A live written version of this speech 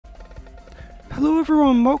Hello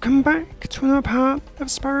everyone, welcome back to another part of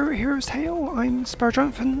Spyro Hero's Tale. I'm Spyro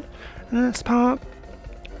Jonathan, and in this part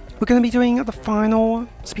we're going to be doing the final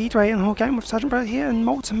speedway in the whole game with Sergeant Byrd here in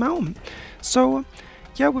Molten Mountain. So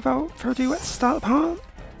yeah, without further ado, let's start the part.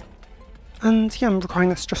 And yeah, I'm recording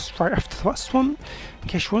this just right after the last one, in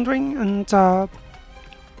case you're wondering, and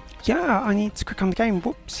yeah, I need to click on the game.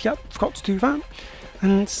 Whoops, yep, forgot to do that.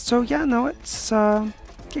 And so yeah, now let's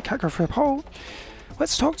get Cat go through the poll.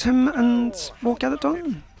 Let's talk to him and we'll get it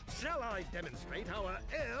done. Shall I demonstrate our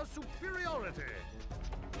air superiority?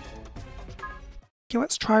 Yeah,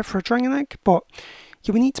 let's try for a dragon egg, but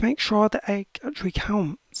yeah, we need to make sure the egg actually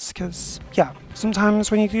counts, because yeah, sometimes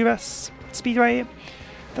when you do this speedway,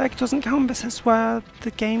 the egg doesn't count. This is where the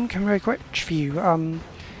game can really glitch for you.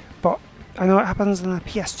 But I know it happens in the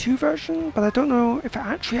PS2 version, but I don't know if it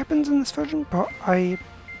actually happens in this version, but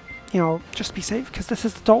just be safe, because this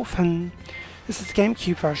is the dolphin. This is the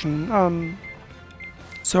GameCube version,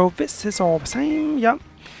 so this is all the same, yep.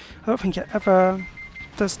 I don't think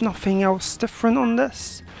there's nothing else different on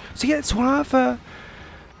this. So yeah, it's Lava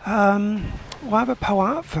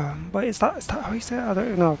Palaver, but is that how you say it? I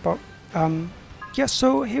don't know, but yeah,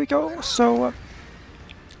 so here we go. So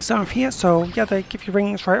start off here, so yeah, they give you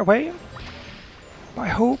rings right away. But I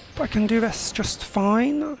hope I can do this just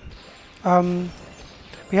fine. But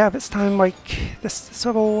yeah, this time, like, this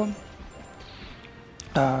level,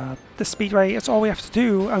 the speedway, it's all we have to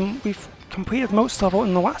do, and we've completed most level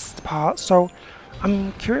in the last part, so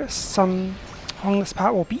I'm curious how long this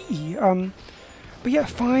part will be. But yeah,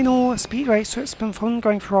 final speedway, so it's been fun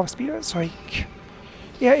going through all the speedways. Like,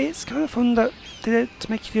 yeah, it's kind of fun that they did to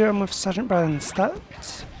make you do them with Sergeant Byrd instead.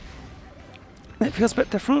 It feels a bit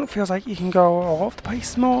different. It feels like you can go all over the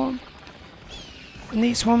place more in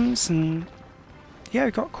these ones, and yeah,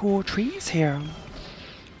 we've got cool trees here.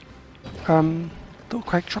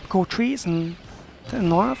 Look like tropical trees and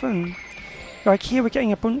lava, and like here we're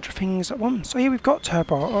getting a bunch of things at once. So here we've got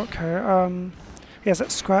turbo, okay, yeah, is it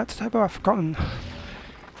square to turbo? I've forgotten.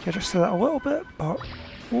 Yeah, just that a little bit, but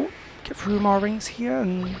we'll get through more rings here,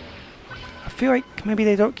 and I feel like maybe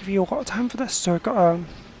they don't give you a lot of time for this, so I've got to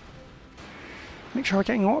make sure we're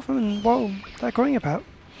getting all of them, and whoa, they're going a bit.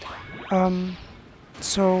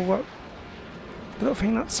 So I don't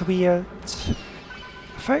think that's a weird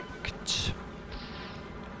effect.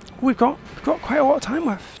 We've got quite a lot of time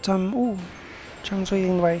left. Oh, Gem's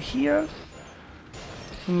leading the way here.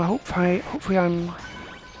 Hopefully I'm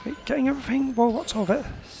getting everything. Whoa, what's all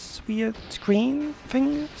this? Weird green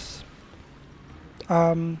things.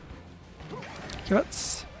 Yeah,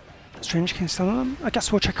 that's strange. Can you stand on them? I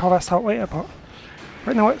guess we'll check all this out later, but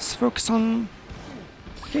right now let's focus on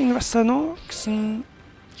getting the rest of the Norks, and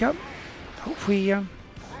yep, hopefully kind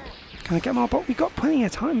of get more. But we got plenty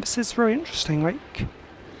of time. This is very interesting. Like,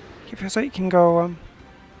 it feels like you can go a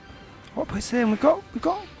lot of places here, and we've got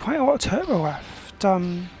quite a lot of turbo left.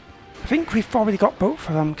 I think we've already got both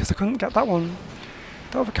of them, because I couldn't get that one,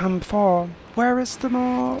 the other cam before. Where is the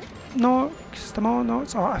more Norks? The more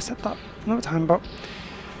Norks? Oh, I said that another time, but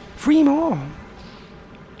 3 more.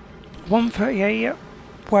 138.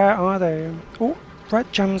 Where are they? Oh,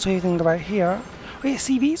 red gem's leading the way here. Oh yeah,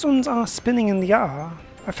 see, these ones are spinning in the air,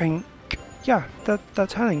 I think. Yeah, they're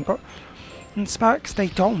turning, but in Sparks they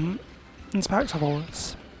don't. In Sparks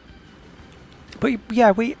levels. But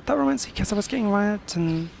yeah, wait, that reminds me, because I was getting red,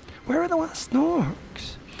 and where are the last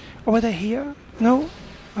Norks? Oh, are they here? No.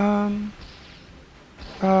 Yeah,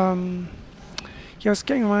 I was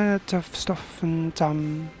getting rid of stuff, and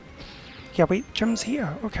yeah, wait, gems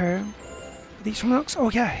here. Okay. Are these from Norks? Oh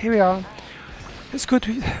yeah, here we are. It's good,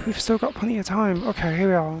 we've still got plenty of time. Okay, here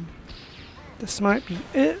we are. This might be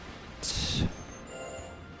it.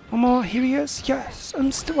 One more, here he is. Yes,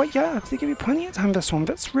 I'm still, like, yeah, they give you plenty of time this one.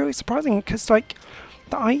 That's really surprising, because, like,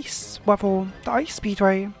 the ice level, the ice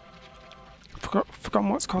speedway, forgotten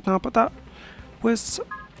what it's called now, but that was,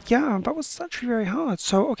 yeah, that was actually very hard.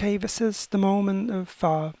 So, okay, this is the moment of,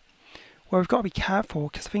 where we've got to be careful,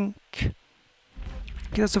 because I think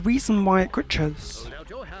there's a reason why it glitches. Hold out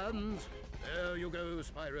your hands. There you go,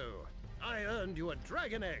 Spyro. I earned you a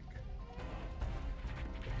dragon egg.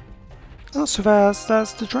 Oh, so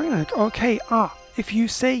there's the dragon egg. Okay, if you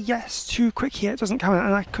say yes too quick here, it doesn't count,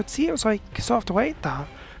 and I could see it was like sort of the wait there.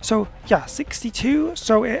 So yeah, 62,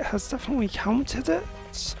 so it has definitely counted it,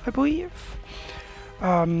 I believe.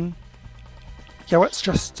 Yeah, let's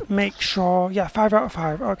just make sure, yeah, 5 out of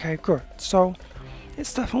 5, okay, good. So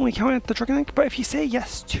it's definitely counted the dragon egg, but if you say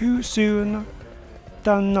yes too soon,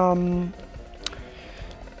 then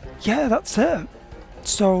yeah, that's it.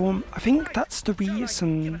 So I think that's the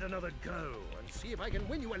reason.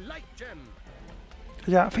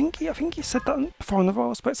 Yeah, I think he said that before in the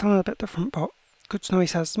roles, but it sounded a bit different. But good to know he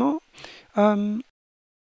says more.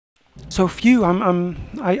 So phew,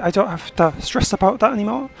 I don't have to stress about that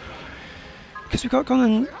anymore because we got gone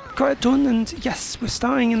and got it done. And yes, we're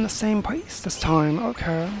starting in the same place this time.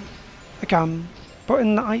 Okay, again, but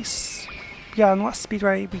in the ice. Yeah, in the last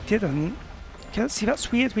speedway we didn't. Okay, let's see.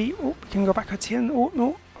 That's weird. We can go backwards here. And, oh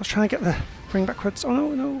no, I was trying to get the ring backwards. Oh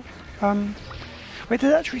no. Wait,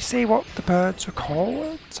 did it actually say what the birds were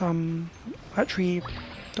called? I actually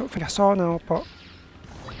don't think I saw now, but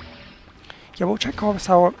yeah, we'll check all this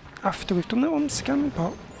out after we've done it once again.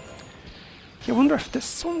 But yeah, I wonder if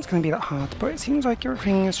this one's going to be that hard. But it seems like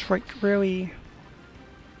everything is like really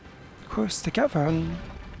close together, and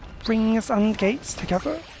rings and gates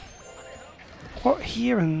together. What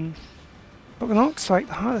here and but the knocks like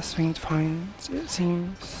the hardest thing to find, it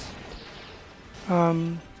seems.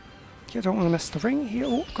 Yeah, I don't want to miss the ring here.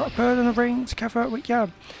 Oh, got a bird and a ring together. But yeah,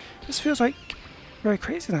 this feels like very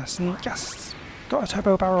craziness. And yes, got a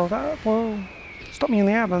turbo barrel there. Whoa, stopped me in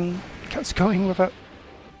the air and kept going with it.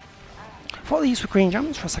 I thought these were green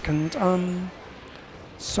gems for a second.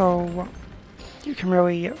 So you can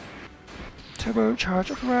really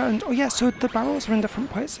turbocharge everywhere. And oh yeah, so the barrels are in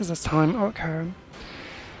different places this time. Okay,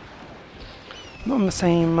 not in the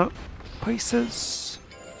same places.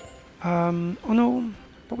 Oh no.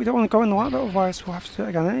 But we don't want to go in the lava, otherwise we'll have to do it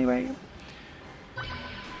again anyway.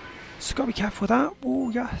 So gotta be careful with that. Oh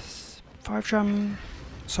yes, 5 gem.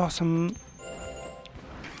 Saw some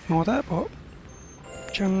more there, but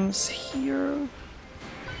gems here.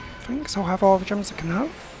 I think so. I'll have all the gems I can have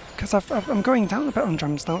because I'm going down a bit on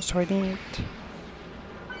gems now, so I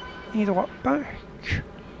need a lot back.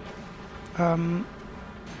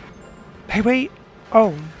 Hey wait.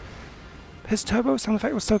 Oh. His turbo sound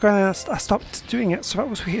effect was still going and I stopped doing it, so that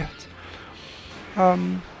was weird. But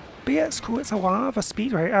yeah, it's cool, it's a lava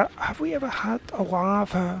speedway. Have we ever had a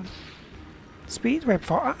lava speedway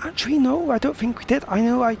before? Actually, no, I don't think we did. I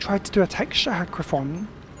know I tried to do a texture hack with one.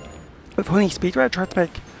 With Honey Speedway, I tried to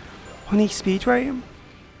make Honey Speedway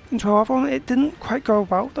into a lava one. It didn't quite go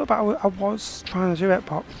well though, but I was trying to do it,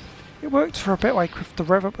 but it worked for a bit, like with the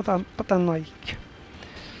river, but then like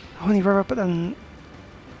Honey River, but then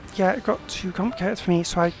yeah, it got too complicated for me,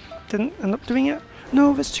 so I didn't end up doing it.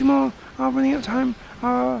 No, there's 2 more. Running out of time.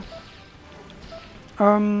 Yeah,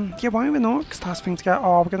 why are we not? Because last thing to get.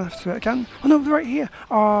 Oh, we're gonna have to do it again. Oh no, they're right here.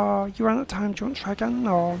 You ran out of time. Do you want to try again?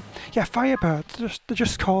 Or yeah, Firebirds. They're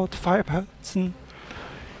just called Firebirds, and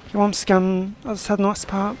you once again, as I said in the last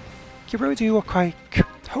part, you really do look like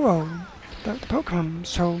Ho-Oh, the Pokemon.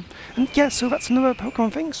 So, and yeah, so that's another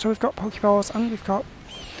Pokemon thing. So we've got Pokeballs and we've got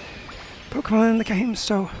Pokemon in the game,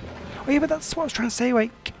 so oh yeah, but that's what I was trying to say.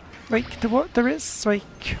 Like there is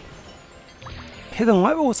like hidden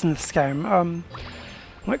levels in this game.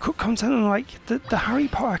 Like cool content, and like the Harry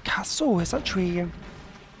Potter castle is actually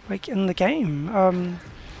like in the game.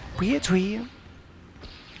 Weirdly,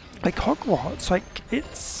 like Hogwarts, like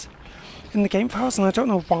it's in the game files, and I don't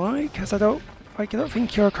know why, because I don't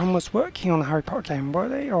think Eurocom was working on the Harry Potter game, were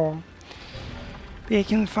they? Or yeah, you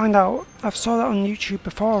can find out. I've saw that on YouTube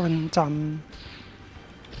before, and I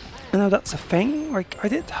know that's a thing. Like I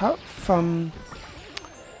did have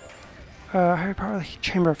Harry Potter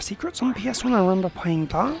Chamber of Secrets on PS1. I remember playing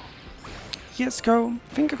that years ago.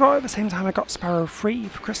 I think I got it at the same time I got Spyro 3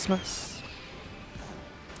 for Christmas,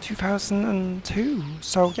 2002.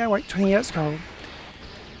 So yeah, like 20 years ago.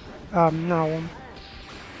 Now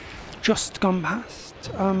just gone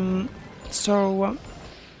past. So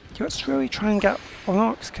let's really try and get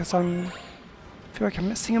Onox, because I feel like I'm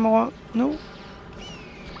missing him a lot. No.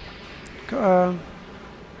 Got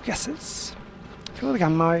guesses. Feel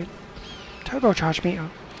again my turbocharge meter.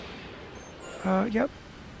 Yep.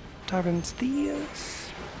 Dive into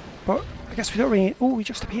these. But I guess we don't really. Oh, we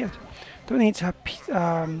just appeared. Don't need to.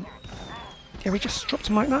 Yeah, we just dropped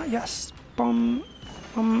him like that. Yes. Bomb.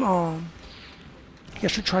 Oh. Yeah, I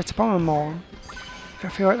should try to bomb him more. I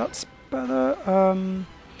feel like that's better.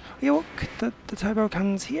 Yeah, look, the turbo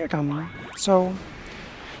cannon's here again. So,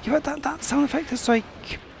 yeah, but that sound effect is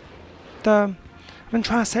like I've been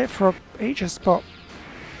trying to say it for ages, but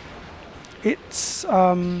it's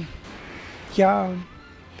yeah,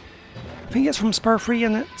 I think it's from Spyro 3,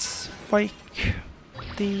 and it's like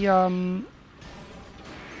the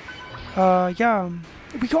yeah,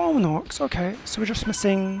 we got all the knocks. Okay, so we're just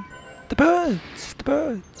missing the birds. The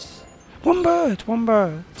birds. One bird.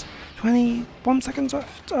 21 seconds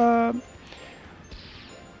left.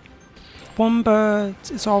 One bird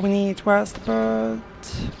is all we need. Where's the bird?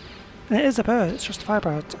 And it is a bird, it's just a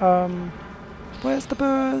firebird. Where's the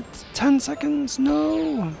bird? 10 seconds?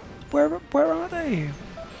 No! where are they?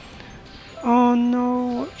 Oh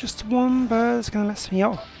no, just one bird is gonna mess me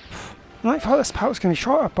up. And I thought this part was gonna be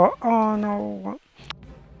shorter, but oh no.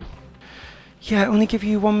 Yeah, only give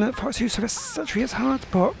you 1 minute 42, so this actually is hard,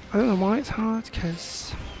 but I don't know why it's hard,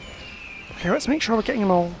 because... Okay, let's make sure we're getting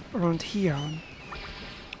them all around here.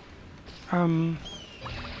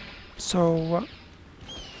 So...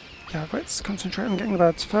 yeah, let's concentrate on getting the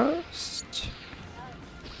birds first.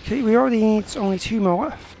 Okay, we already need only 2 more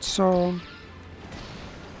left, so...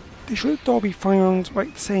 They should all be flying around,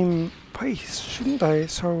 like, the same place, shouldn't they?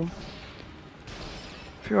 So...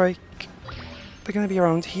 I feel like... they're gonna be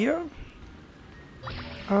around here.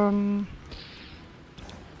 Yeah,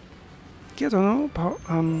 I don't know, but,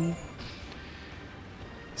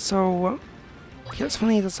 so, yeah, it's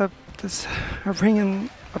funny, there's a ring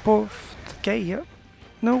above the gate.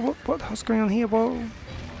 No, what the hell's going on here? Whoa,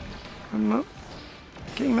 I'm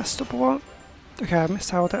getting messed up a lot. Okay, I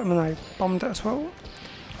missed out it and then I bombed it as well.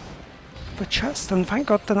 The chest, and thank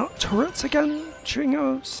God they're not turrets again, shooting at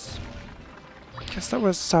us. Guess that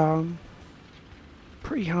was,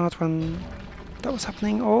 pretty hard when that was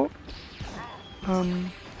happening. Oh,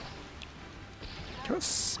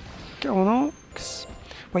 let's get on orcs.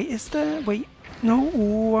 Wait, is there? Wait, no.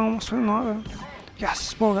 Oh, I almost went like that.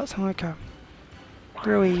 Yes. Whoa, that sounded like a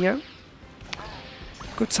really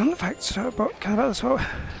good sound effect, but kind of bad as well. At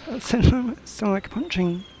the same time, it sounded like a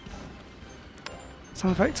punching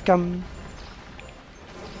sound effect.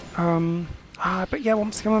 But yeah,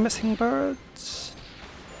 once again we're missing birds.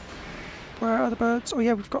 Where are the birds? Oh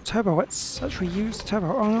yeah, we've got turbo. Let's actually use the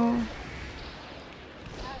turbo. Oh no.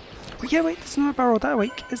 But yeah, wait, there's another barrel there.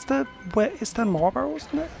 Wait, is there more barrels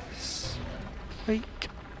in this? Like,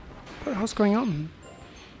 what the hell's going on?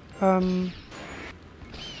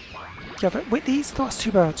 Yeah, but wait, these are the last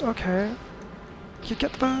 2 birds. Okay. You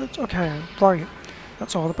get the birds? Okay, right.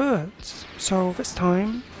 That's all the birds. So this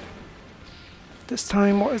time,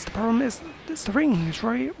 what is the problem? It's the rings,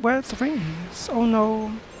 right? Where's the rings? Oh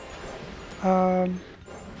no.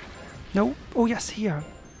 No. Oh yes, here.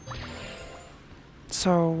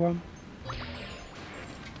 So,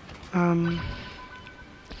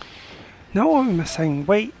 no, what are we missing?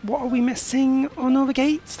 Wait, what are we missing? Oh no, the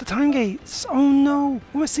gates, the time gates. Oh no,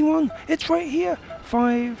 we're missing one. It's right here.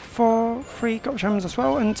 5, 4, 3, got gems as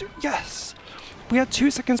well, and yes, we had 2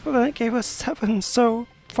 seconds, but then it gave us 7, so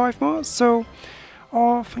 5 more. So,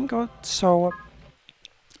 oh, thank God. So,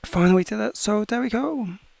 finally did it. So there we go.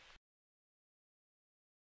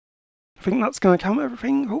 I think that's going to count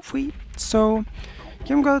everything, hopefully. So,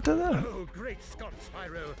 yeah, I'm going to do that. Oh, great Scott,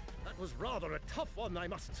 Spyro. That was rather a tough one, I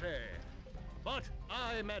must say. But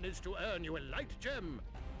I managed to earn you a light gem.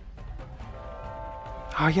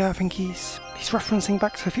 Ah, yeah, I think he's referencing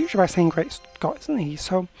Back to the Future by saying Great Scott, isn't he?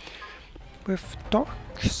 So, with Doc,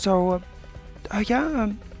 so,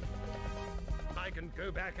 yeah. I can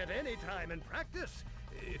go back at any time and practice,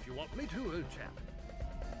 if you want me to, old chap.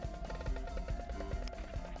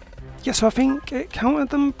 Yeah, so I think it counted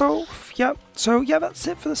them both. Yep. So yeah, that's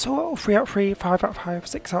it for the solo. 3 out of 3, 5 out of 5,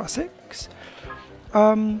 6 out of 6.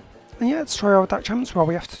 And yeah, destroy all that gems. Well,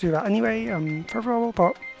 we have to do that anyway. For overall,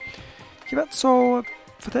 but yeah, that's all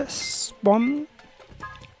for this one.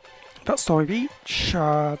 That's Story Beach.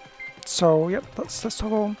 So yep, that's the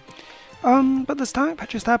solo. But there's dark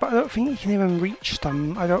patches there, but I don't think you can even reach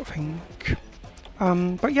them. I don't think.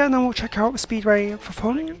 But yeah, now we'll check out the speedway for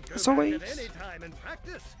fun as always.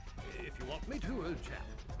 Me too, old chap.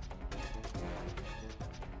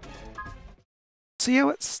 So yeah,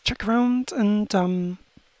 let's check around and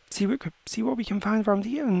see what we can find around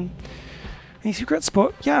here and any secrets.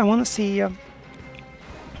 But yeah, I want to see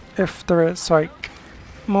if there is like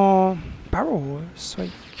more barrels.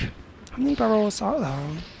 Like, how many barrels are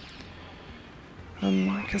there?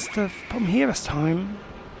 Because they've put them here this time.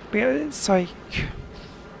 But yeah, it's like,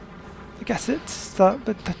 I guess it's that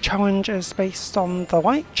the challenge is based on the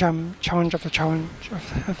light gem challenge of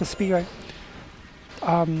the speedway.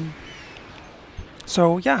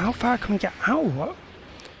 So yeah, how far can we get out?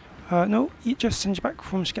 No, you just send you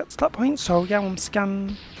back once you get to that point. So yeah, we'll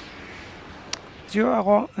scan 0 a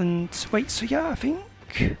lot and wait. So yeah, I think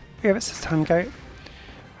yeah, this is time gate.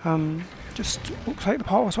 Just looks like the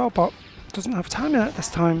portal as well, but doesn't have time in it this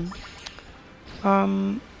time.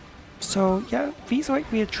 So yeah, these are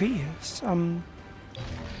like weird trees. Yeah,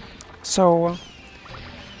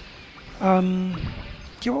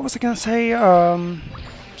 what was I gonna say?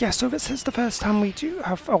 Yeah, so this is the first time we do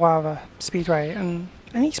have a lava speedway in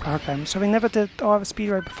any Spyro game. So we never did a lava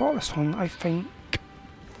speedway before this one, I think.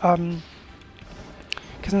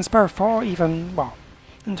 Because in Spyro 4 even, well,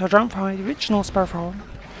 until Jump 5, the original Spyro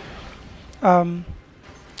 4,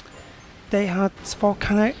 they had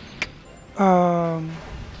volcanic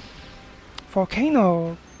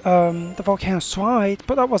volcano, the volcano slide,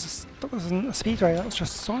 but that wasn't a speedway, that was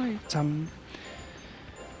just a slide.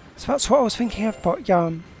 So that's what I was thinking of, but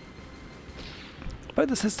yeah. But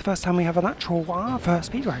this is the first time we have an actual lava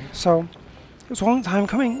speedway, so it was a long time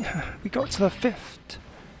coming. We got to the 5th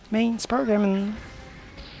main Spyro game and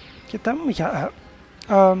then we get it.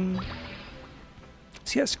 So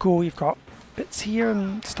yeah, it's cool, you've got bits here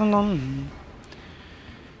and stand on, and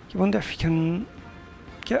you wonder if you can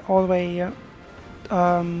get all the way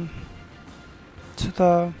to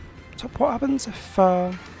the top. What happens if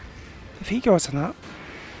he goes in that?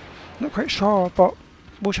 Not quite sure, but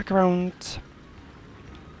we'll check around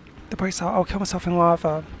the place out. I'll kill myself in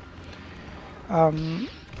lava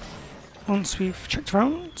once we've checked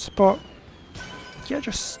around, but yeah,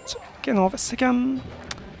 just getting all this again.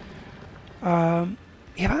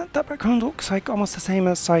 Yeah, that background looks like almost the same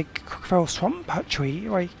as like Crocodile Swamp actually,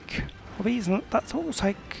 like all these, and that all looks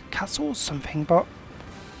like castles or something, but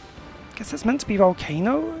I guess it's meant to be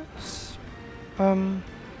volcanoes.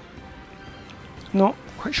 Not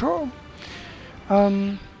quite sure.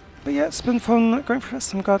 But yeah, it's been fun going through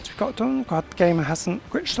this. I'm glad we got it done. Glad the game hasn't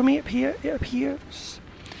glitched on me, it appears.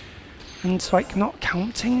 And like not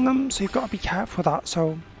counting them, so you've got to be careful with that.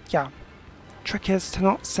 So yeah, trick is to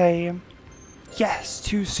not say yes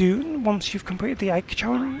too soon once you've completed the egg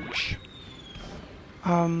challenge.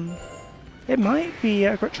 It might be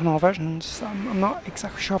a glitch on all versions, I'm not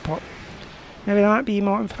exactly sure, but maybe there might be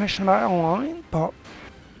more information about it online, but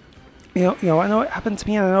you know, I know it happened to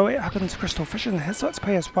me, and I know it happened to Crystal Fish in his Let's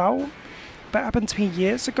Play as well, but it happened to me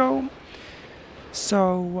years ago,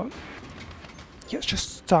 so yeah, it's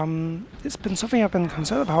just, it's been something I've been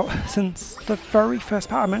concerned about since the very first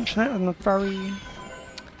part I mentioned it, and the very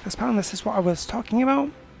first part, and this is what I was talking about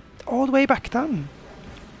all the way back then.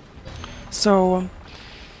 So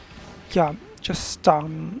yeah, just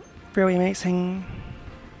really amazing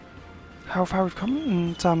how far we've come,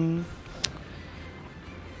 and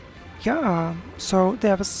yeah, so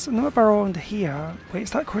there was another barrel under here. Wait,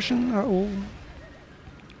 is that cushion at all?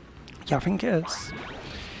 Yeah, I think it is.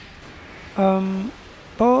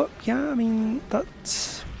 But yeah, I mean,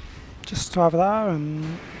 that's just over there.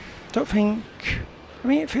 Don't think, I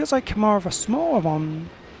mean, it feels like more of a smaller one.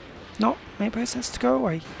 Not many places to go,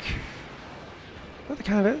 like the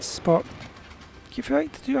kind of is, but you feel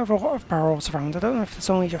like they do have a lot of barrels around. I don't know if there's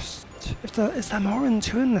only just, is there more than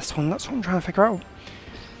 2 in this one? That's what I'm trying to figure out.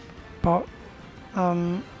 But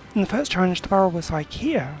in the first challenge, the barrel was like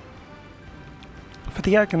here for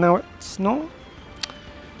the egg, and now it's not.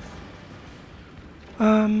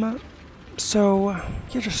 So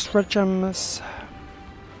yeah, just red gems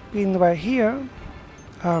being the way here.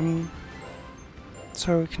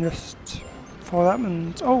 So we can just follow them,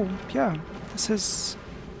 and oh yeah, does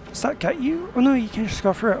that get you? Oh no, you can just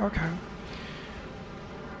go through it. Okay.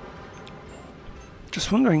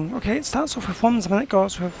 Just wondering. Okay, it starts off with 1s and then it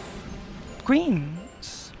goes with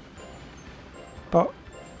greens, but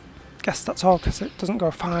I guess that's all because it doesn't go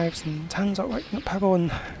 5s and 10s out like purple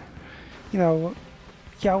and, you know,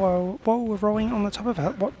 yellow. Whoa, we're rolling on the top of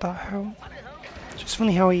it. What the hell? It's just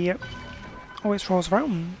funny how he always rolls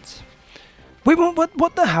around. Wait,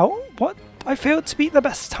 what the hell? What? I failed to beat the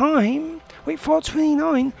best time. Wait,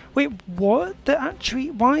 4:29. Wait, what?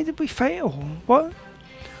 Why did we fail? What?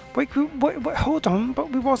 Wait, hold on, but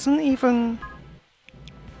we wasn't even...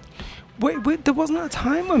 Wait, there wasn't a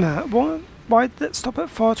time limit. What? Why did it stop at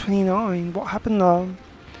 4:29? What happened there?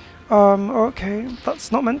 Okay,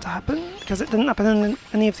 that's not meant to happen, because it didn't happen in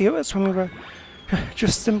any of the others when we were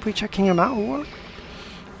just simply checking them out.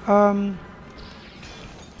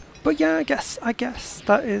 But yeah, I guess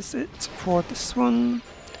that is it for this one.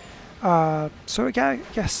 So yeah, I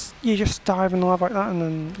guess you just dive in the lava like that and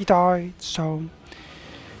then you died, so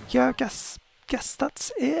yeah, I guess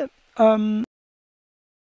that's it.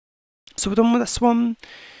 So we're done with this one,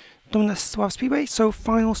 done with this lava speedway, so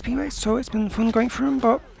final speedway, so it's been fun going through them,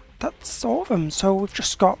 but that's all of them. So we've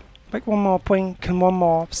just got like 1 more blink and 1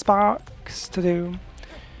 more sparks to do.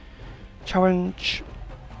 Challenge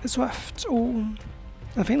is left. Oh,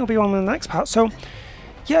 I think there'll be one in the next part. So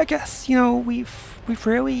yeah, I guess, you know, we've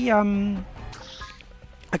really I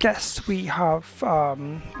guess we have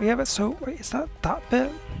it. So wait, is that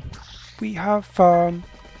bit? We have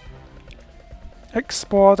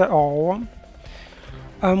explored it all.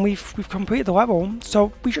 We've completed the level,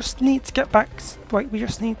 so we just need to get back. Like, we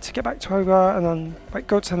just need to get back to where we were, and then like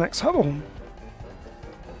go to the next level.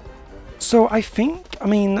 So I think, I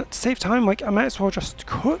mean, to save time, like I might as well just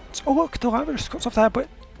cut. Oh look, the lava just cuts off there, but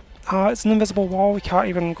it's an invisible wall. We can't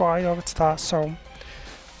even glide over to that. So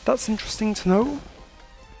that's interesting to know.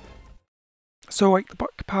 So like the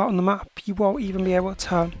back part on the map, you won't even be able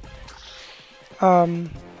to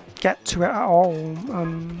get to it at all.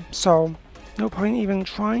 So no point even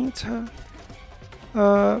trying to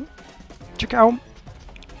check it out.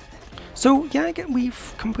 So yeah, again,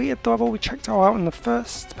 we've completed the level. We checked it all out in the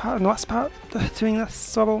first part and the last part doing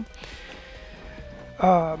this level.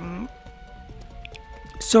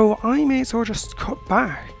 So I may as well just cut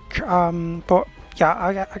back. But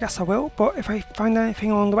yeah, I guess I will. But if I find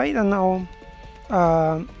anything along the way, then I'll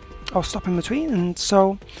stop in between. And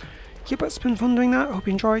so yeah, but it's been fun doing that. I hope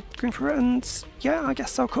you enjoyed going through it. And yeah, I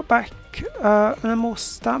guess I'll cut back and then we'll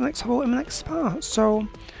start the next level in the next part. So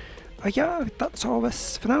yeah, that's all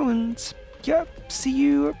this for now, and yeah, see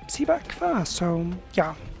you back there. So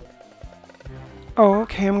yeah. Oh,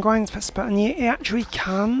 okay, I'm going to this bit, and you actually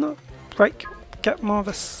can like get more of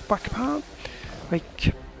this back part.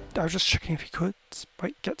 Like, I was just checking if you could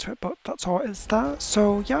like get to it, but that's all it is there.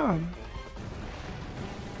 So yeah.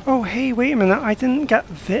 Oh hey, wait a minute, I didn't get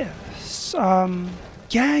this.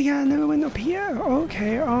 Yeah, no, it went up here.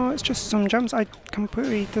 Okay, oh, it's just some gems. I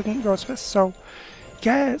completely didn't go to this, so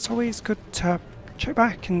yeah, it's always good to check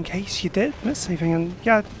back in case you did miss anything. And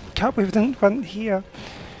yeah, can't believe I didn't went here.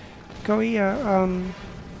 Go here.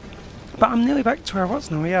 But I'm nearly back to where I was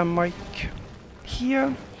now. Yeah, I'm like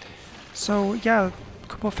here. So yeah, a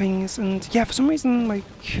couple of things, and yeah, for some reason,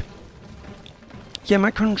 like, yeah, my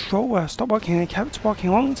controller stopped working and it kept walking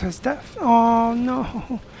along to his death. Oh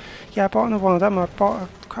no. Yeah, I bought another one of them. I bought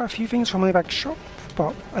quite a few things from my bag shop,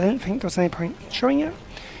 but I didn't think there was any point showing it.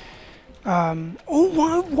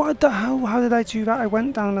 Oh, what the hell? How did I do that? I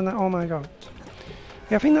went down and oh my god.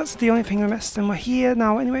 Yeah, I think that's the only thing I missed, and we're here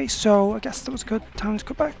now anyway, so I guess that was a good time to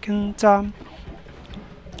go back. And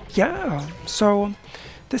yeah, so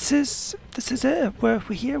this is it. We're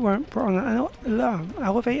here. We're on an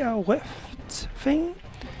elevator lift thing,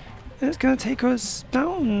 and it's gonna take us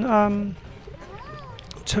down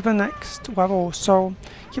to the next level. So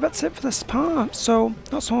yeah, that's it for this part. So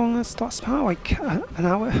not so long as the last part, like an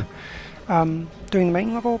hour. Doing the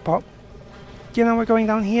main level, but you know, we're going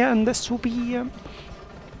down here, and this will be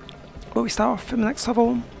where we start off in the next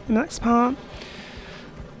level, in the next part.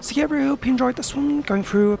 So yeah, really hope you enjoyed this one, going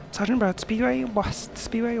through Sergeant Byrd Speedway, West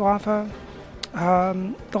Speedway, Lava,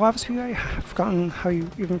 the Lava Speedway. I've forgotten how you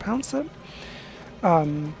even pronounce it. But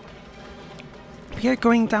yeah,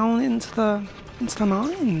 going down into the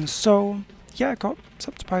mines. So yeah, I got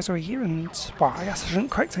surprised over here, and well, I guess I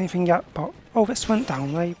shouldn't correct anything yet, but oh, this went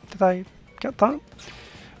down. Did I get that?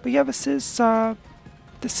 But yeah, this is yeah,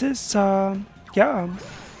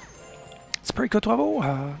 it's a pretty good level.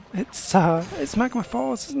 It's Magma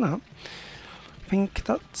Falls, isn't it? I think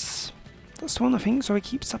that's the one. I think so. He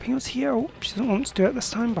keeps stopping us here. Oh, she doesn't want to do it this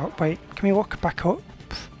time. But wait, can we walk back up?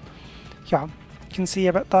 Yeah, you can see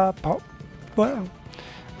a bit there, but well,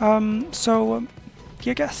 so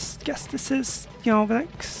yeah, guess this is, you know, the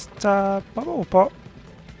next level, but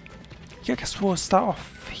yeah, I guess we'll start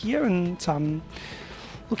off here and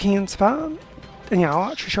looking into that, and yeah,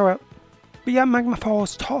 I'll actually show it. But yeah, Magma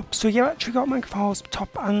Falls top. So yeah, I actually got Magma Falls top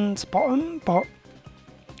and bottom, but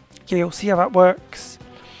yeah, you'll see how that works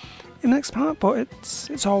in the next part. But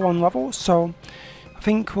it's all one level, so I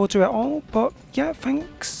think we'll do it all. But yeah,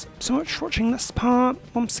 thanks so much for watching this part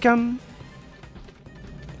once again.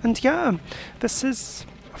 And yeah, this is,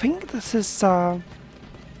 I think this is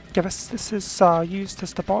yeah, this is used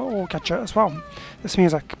as the bottle gadget as well, this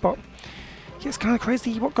music. But yeah, it's kind of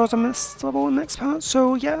crazy what goes on this level in the next part.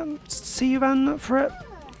 So yeah, see you then for it,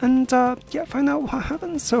 and yeah, find out what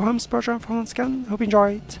happens. So I'm Spyro once again. Hope you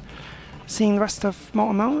enjoyed seeing the rest of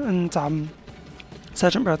Molten Mount and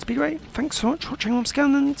Sergeant Byrd Speedway. Thanks so much for watching once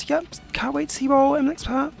again, and yeah, can't wait to see you all in the next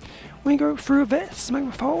part when we go through this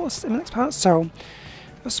Magma Falls in the next part. So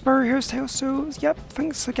Spyro Hero's Tale. So yep,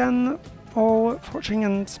 thanks again all for watching,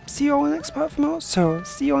 and see you all in the next part for more. So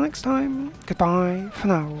see you all next time. Goodbye for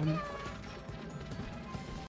now.